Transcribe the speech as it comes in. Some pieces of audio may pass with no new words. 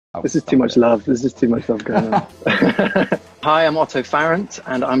Oh, This is too much love. This is too much love going on. Hi, I'm Otto Farrant,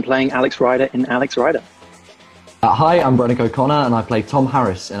 and I'm playing Alex Rider in Alex Rider. Hi, I'm Brenock and I play Tom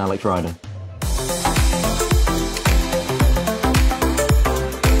Harris in Alex Rider.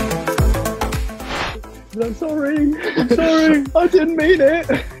 I'm sorry. I'm sorry. I didn't mean it.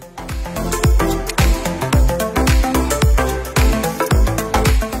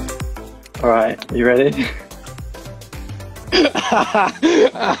 All right, you ready?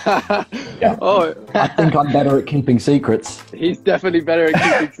 Yeah. Oh, I think I'm better at keeping secrets. he's definitely better at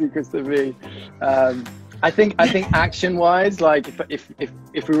keeping secrets than me. I think action-wise, like if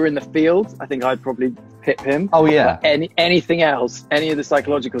we were in the field, I think I'd probably pip him. Oh yeah. Anything else, any of the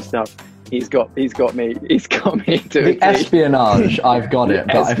psychological stuff, he's got me. He's got me to The espionage, I've got it.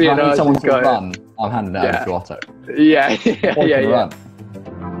 But if I need someone to got run, I'm handing it over to Otto. Yeah. Run.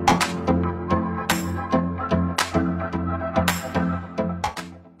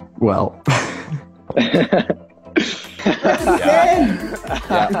 Well. Yeah.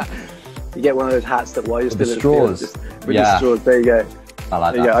 You get one of those hats that while you're With still the in the field, straws. with the straws. There you go. I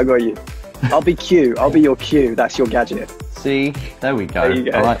like There you that. go. I got you. I'll be Q. I'll be your Q. That's your gadget. See? There we go. There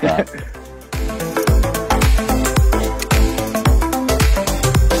you go. I like that.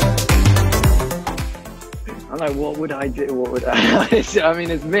 I'm like, what would I do? What would I mean,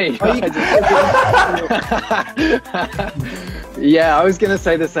 it's me. Yeah, I was going to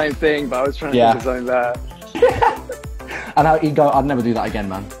say the same thing, but I was trying to think of something better. And he'd go, I'd never do that again,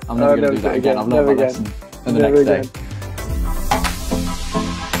 man. I'm never going to do that again. I've learned my lesson. And the next day.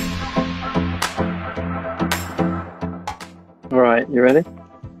 All right, you ready?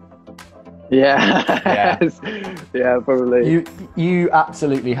 Yeah. Yeah, probably. You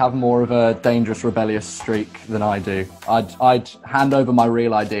absolutely have more of a dangerous, rebellious streak than I do. I'd hand over my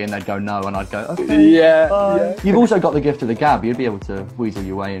real ID and they'd go no, and I'd go okay. Yeah. You've also got the gift of the gab. You'd be able to weasel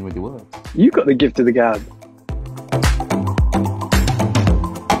your way in with your words. You got the gift of the gab.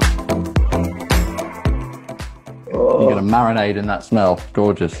 You're gonna marinade in that smell.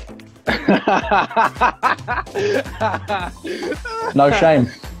 Gorgeous. No shame.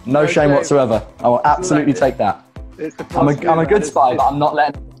 No shame whatsoever. I will absolutely take that. I'm a good spy, but I'm not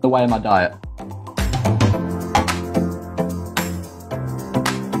letting it away in my diet.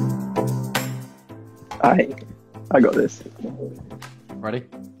 I got this. Ready?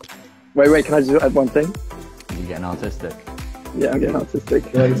 Wait, can I just add one thing? You're getting artistic. Yeah, I'm getting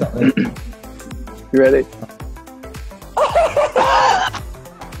artistic. Yeah, exactly. You ready?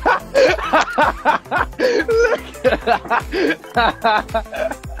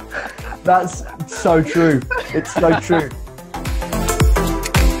 That's so true. It's so true.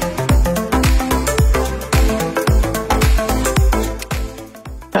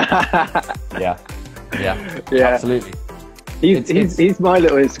 Yeah, absolutely. He's my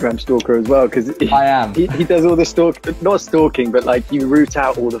little Instagram stalker as well, because I am. He does all the not stalking, but like you root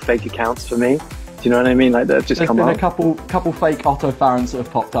out all the fake accounts for me. Do you know what I mean? Like that just come up. There's been a couple fake Otto Farrants that have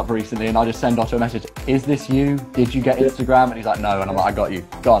popped up recently, and I just send Otto a message. Is this you? Did you get Instagram? And he's like, no. And I'm like, I got you.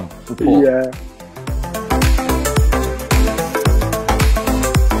 Gone. Report. Yeah.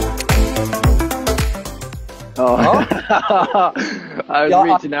 Oh. I was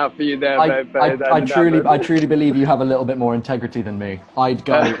reaching out for you there, I truly believe you have a little bit more integrity than me. I'd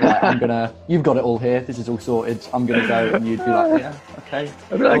go, you've got it all here. This is all sorted. I'm gonna go, and you'd be like, yeah, okay.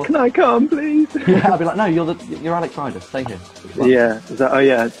 I'd be like, can I come, please? Yeah, I'd be like, no, you're Alex Rider. Stay here. Yeah. Is that? Oh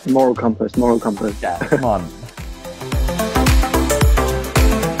yeah. Moral compass. Yeah, come on.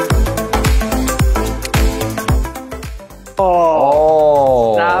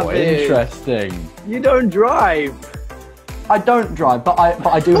 Oh, savage. Interesting. You don't drive. I don't drive, but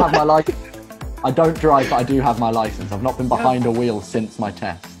I do have my license. I don't drive, but I do have my license. I've not been behind a wheel since my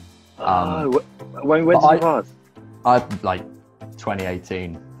test. When did you pass? I like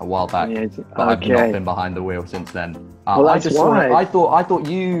 2018, a while back. 2018. But I've not been behind the wheel since then. Well, that's why. I thought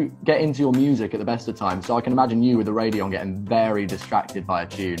you get into your music at the best of times, so I can imagine you with the radio on getting very distracted by a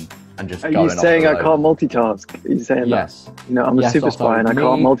tune and just going off. Are you saying I can't multitask? Are you saying yes. that? You know, I'm a super spy and I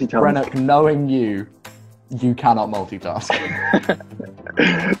can't multitask. Brenock, knowing you cannot multitask.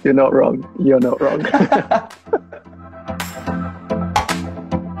 You're not wrong. You're not wrong.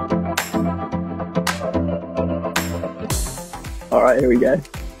 All right, here we go.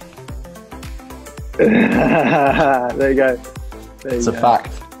 There you go. It's a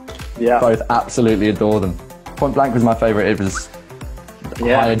fact. Yeah. Both absolutely adore them. Point Blank was my favourite. It was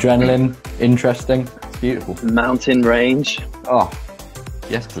high adrenaline, interesting. It's beautiful. Mountain range. Oh,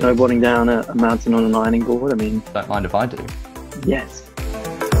 yes, please. Snowboarding down a mountain on an ironing board. I mean, don't mind if I do. Yes.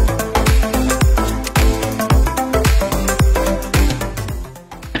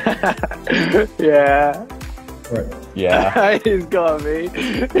 Yeah. Right. Yeah. He's got me.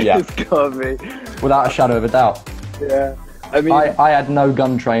 Yeah. He's got me. Without a shadow of a doubt. Yeah. I mean, I had no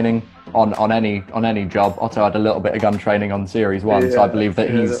gun training on any job. Otto had a little bit of gun training on Series 1, so I believe that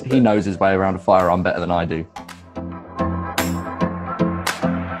he knows his way around a firearm better than I do.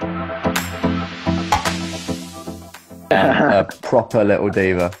 A proper little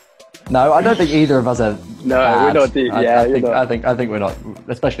diva. No, I don't think either of us are. No, bad. we're not deep. Yeah, I think we're not,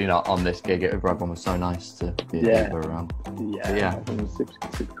 especially not on this gig. Everyone was so nice to be a diva around. Yeah. It was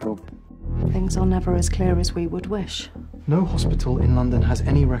super cool. Things are never as clear as we would wish. No hospital in London has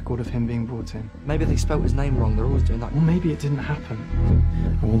any record of him being brought in. Maybe they spelt his name wrong. They're always doing that. Or maybe it didn't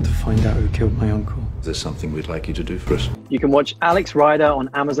happen. I want to find out who killed my uncle. Is there something we'd like you to do for us? You can watch Alex Rider on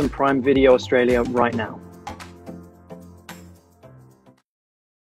Amazon Prime Video Australia right now.